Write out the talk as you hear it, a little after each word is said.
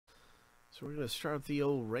So we're going to start the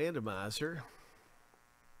old randomizer.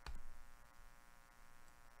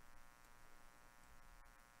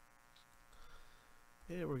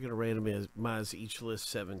 And we're going to randomize each list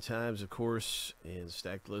 7 times, of course, and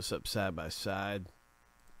stack the lists up side by side.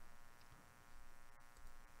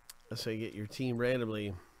 That's how you get your team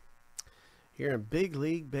randomly here in Big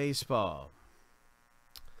League Baseball.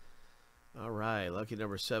 All right, lucky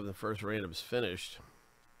number 7, the first random's finished.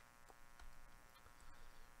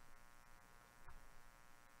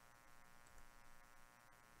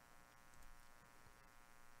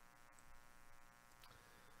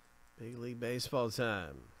 Big League Baseball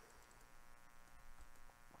time.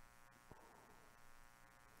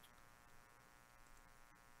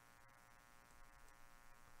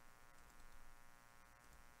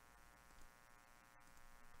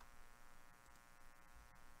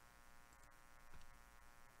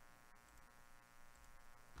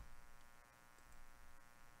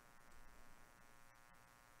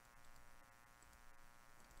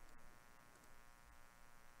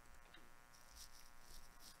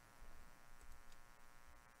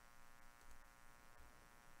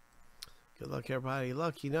 Good luck, everybody.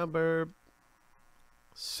 Lucky number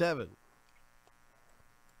 7.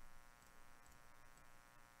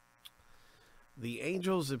 The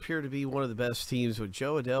Angels appear to be one of the best teams with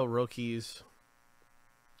Joe Adell rookies.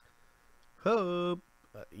 Hope.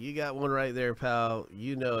 You got one right there, pal.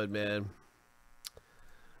 You know it, man.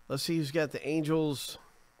 Let's see who's got the Angels.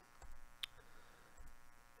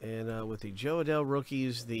 And with the Joe Adell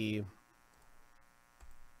rookies,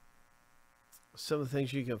 some of the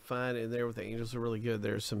things you can find in there with the Angels are really good.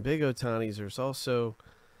 There's some big Otanis. There's also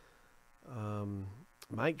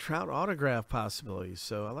Mike Trout autograph possibilities.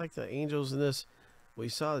 So I like the Angels in this. We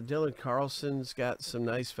saw that Dylan Carlson's got some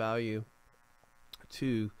nice value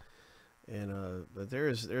too. And but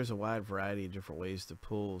there's a wide variety of different ways to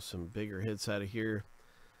pull some bigger hits out of here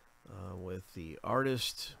with the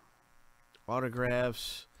artist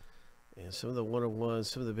autographs and some of the one-on-ones,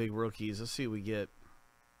 some of the big rookies. Let's see what we get.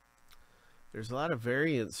 There's a lot of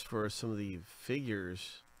variants for some of the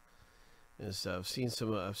figures and stuff.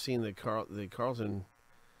 I've seen the Carlton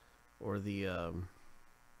or the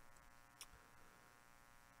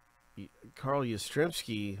Carl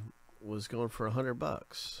Yastrzemski was going for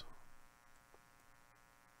 $100.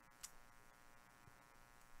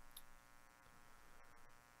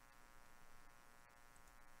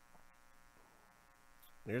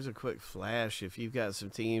 There's a quick flash if you've got some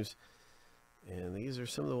teams. And these are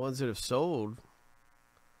some of the ones that have sold.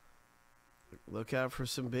 Look out for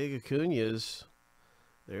some big Acuñas.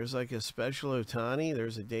 There's like a special Ohtani.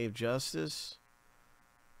 There's a Dave Justice.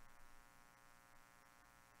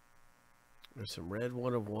 There's some red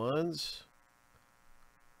one-of-ones.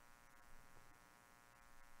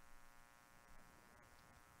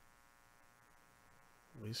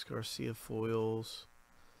 Luis Garcia foils.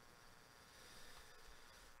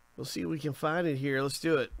 We'll see what we can find in here. Let's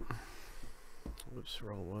do it. Whoops,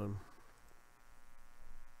 wrong one.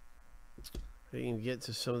 I didn't even get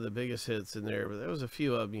to some of the biggest hits in there, but there was a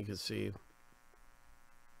few of them you could see.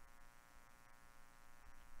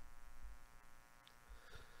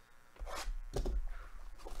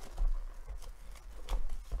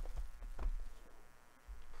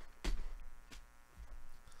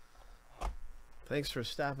 Thanks for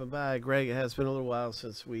stopping by, Greg. It has been a little while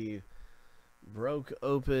since we broke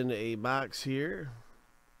open a box here.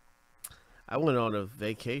 I went on a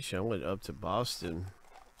vacation. I went up to Boston,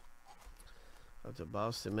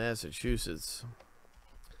 Massachusetts,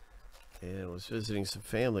 and was visiting some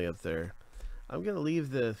family up there. I'm going to leave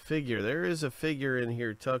the figure. There is a figure in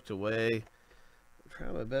here tucked away. I'm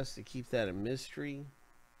trying my best to keep that a mystery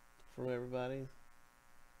from everybody.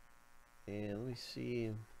 And let me see.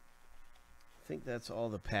 I think that's all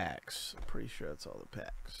the packs. I'm pretty sure that's all the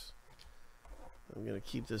packs. I'm going to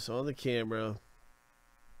keep this on the camera.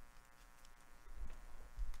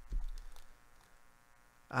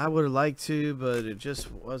 I would have liked to, but it just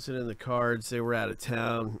wasn't in the cards. They were out of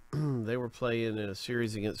town. They were playing in a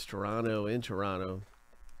series against Toronto in Toronto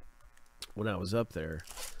when I was up there.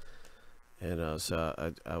 And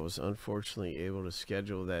so I was unfortunately able to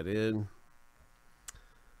schedule that in.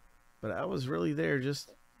 But I was really there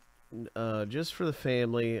just for the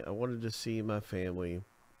family. I wanted to see my family.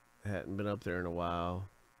 I hadn't been up there in a while.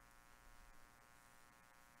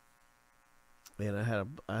 And I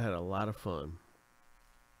had a lot of fun.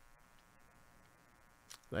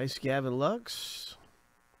 Nice Gavin Lux.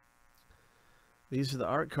 These are the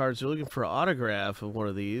art cards. We're looking for an autograph of one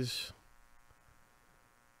of these.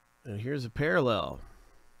 And here's a parallel.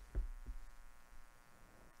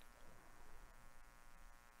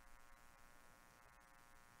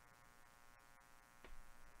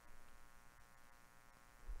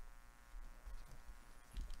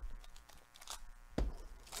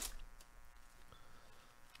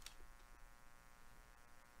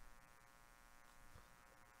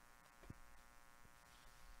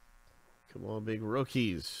 Come on, big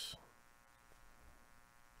rookies.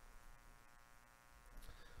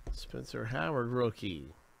 Spencer Howard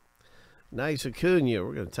rookie. Nice Acuna.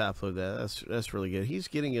 We're going to top load that. That's really good. He's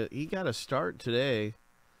getting a. He got a start today.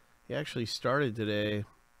 He actually started today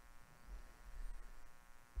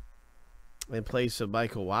in place of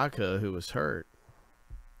Michael Wacha, who was hurt.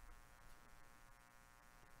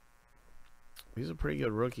 He's a pretty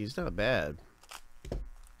good rookie. He's not bad.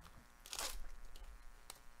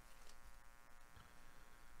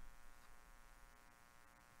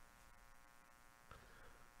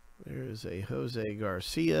 There's a Jose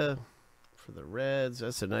Garcia for the Reds.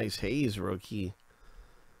 That's a nice Hayes rookie.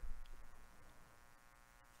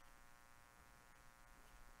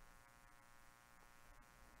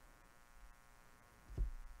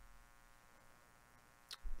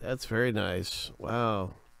 That's very nice.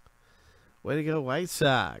 Wow. Way to go, White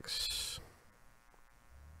Sox.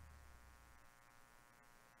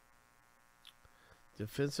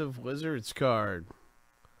 Defensive Wizards card.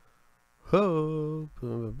 Ho,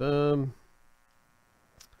 boom, boom, boom.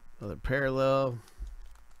 Another parallel.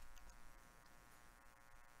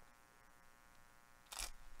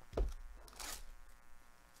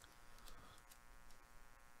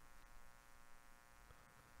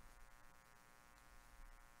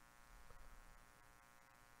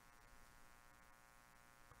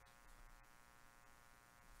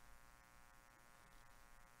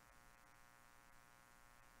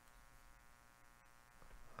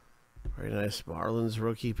 Very nice Marlins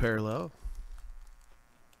rookie parallel.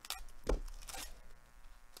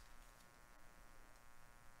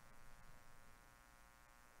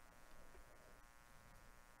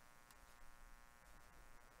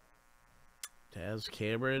 Taz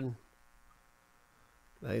Cameron.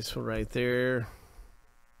 Nice one right there.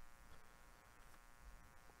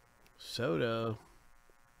 Soto.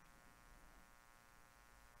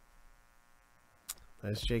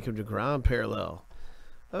 Nice Jacob deGrom parallel.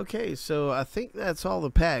 Okay, so I think that's all the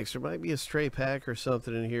packs. There might be a stray pack or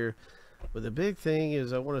something in here. But the big thing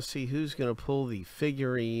is I want to see who's going to pull the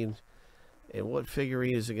figurine. And what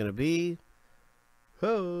figurine is it going to be?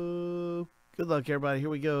 Oh, good luck, everybody. Here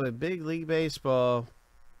we go in Big League Baseball.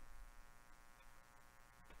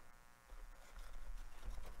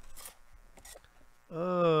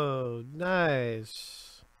 Oh,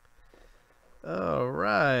 nice. All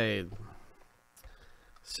right.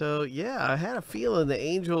 So, yeah, I had a feeling the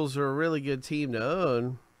Angels are a really good team to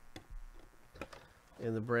own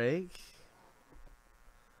in the break.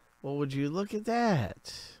 Well, would you look at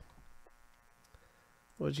that?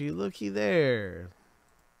 Would you looky there?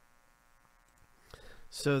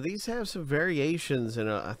 So, these have some variations, and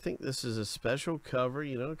I think this is a special cover,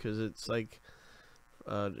 you know, because it's like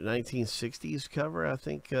 1960s cover, I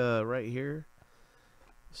think, right here.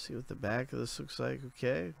 Let's see what the back of this looks like.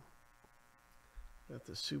 Okay. Got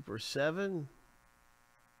the Super 7.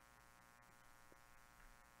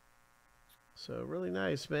 So really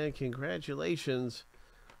nice, man. Congratulations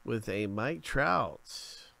with a Mike Trout.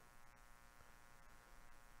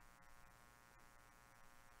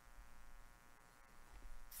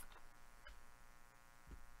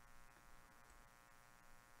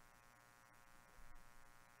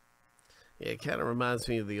 Yeah, it kind of reminds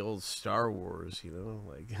me of the old Star Wars, you know,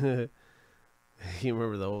 like you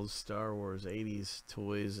remember the old Star Wars 80s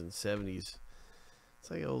toys and 70s. It's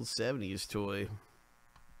like an old 70s toy.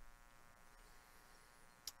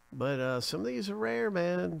 But some of these are rare,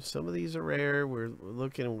 man. Some of these are rare. We're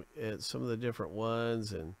looking at some of the different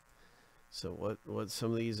ones and so what some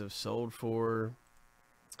of these have sold for.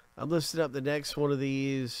 I listed up the next one of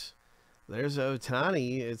these. There's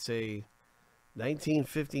Ohtani. It's a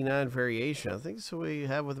 1959 variation. I think it's what we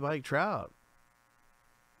have with Mike Trout.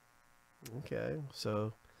 Okay,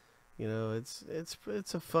 so you know it's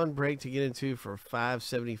a fun break to get into for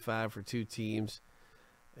 $5.75 for two teams,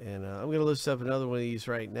 and I'm gonna list up another one of these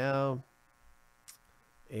right now,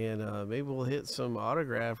 and maybe we'll hit some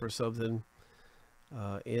autograph or something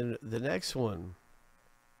in the next one.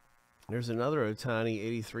 There's another Ohtani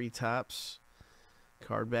 83 Topps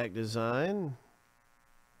card back design.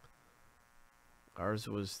 Ours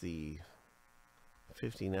was the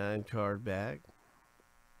 59 card back.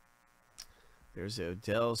 There's the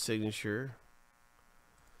Odell signature.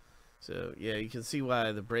 So, yeah, you can see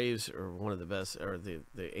why the Braves are one of the best, or the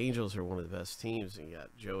Angels are one of the best teams. And you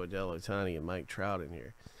got Joe Odell, Ohtani, and Mike Trout in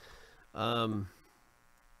here.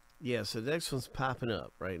 Yeah, so the next one's popping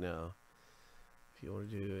up right now. If you want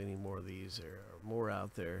to do any more of these, there are more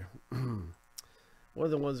out there. One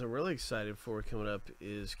of the ones I'm really excited for coming up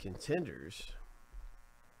is Contenders.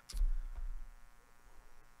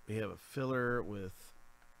 We have a filler with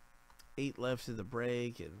 8 left in the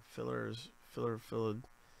break, and filler, and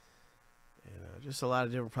just a lot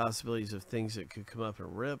of different possibilities of things that could come up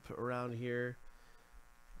and rip around here.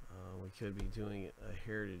 We could be doing a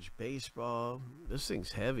Heritage Baseball. This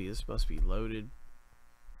thing's heavy. This must be loaded.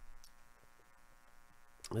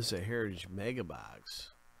 This is a Heritage Mega Box.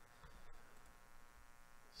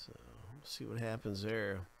 So, let's see what happens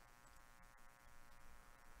there.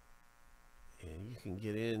 And you can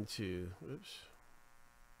get into, oops.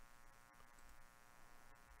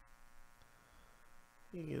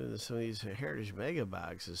 You can get into some of these Heritage Mega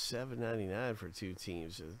Boxes, $7.99 for 2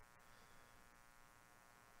 teams.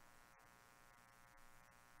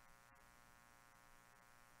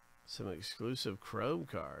 Some exclusive Chrome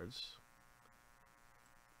cards.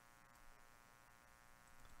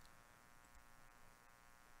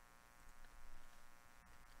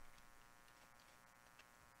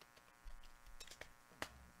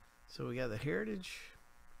 So we got the Heritage.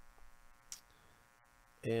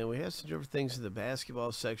 And we have some different things in the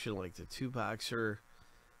basketball section, like the 2-boxer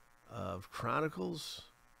of Chronicles.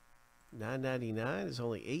 $9.99. There's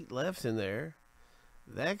only 8 left in there.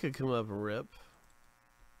 That could come up and rip.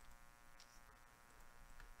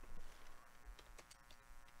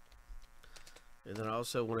 And then I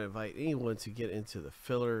also want to invite anyone to get into the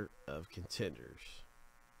filler of Contenders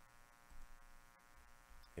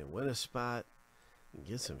and win a spot and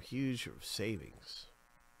get some huge savings.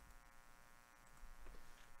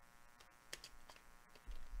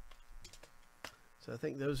 So I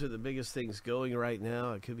think those are the biggest things going right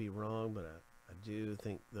now. I could be wrong, but I do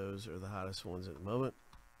think those are the hottest ones at the moment.